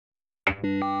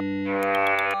In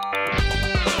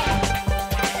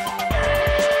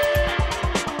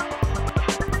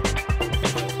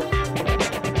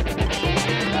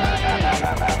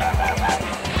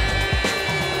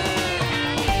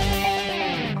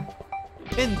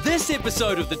this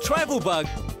episode of The Travel Bug,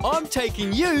 I'm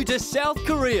taking you to South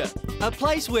Korea, a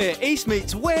place where East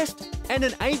meets West and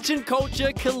an ancient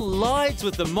culture collides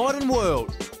with the modern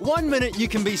world. 1 minute you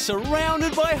can be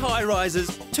surrounded by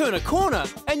high-rises, turn a corner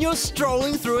and you're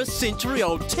strolling through a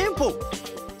century-old temple.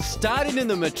 Starting in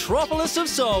the metropolis of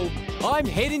Seoul, I'm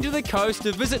heading to the coast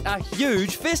to visit a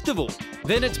huge festival.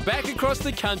 Then it's back across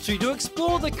the country to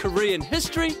explore the Korean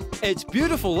history, its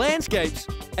beautiful landscapes,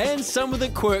 and some of the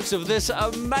quirks of this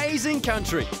amazing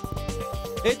country.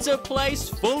 It's a place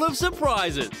full of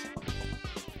surprises.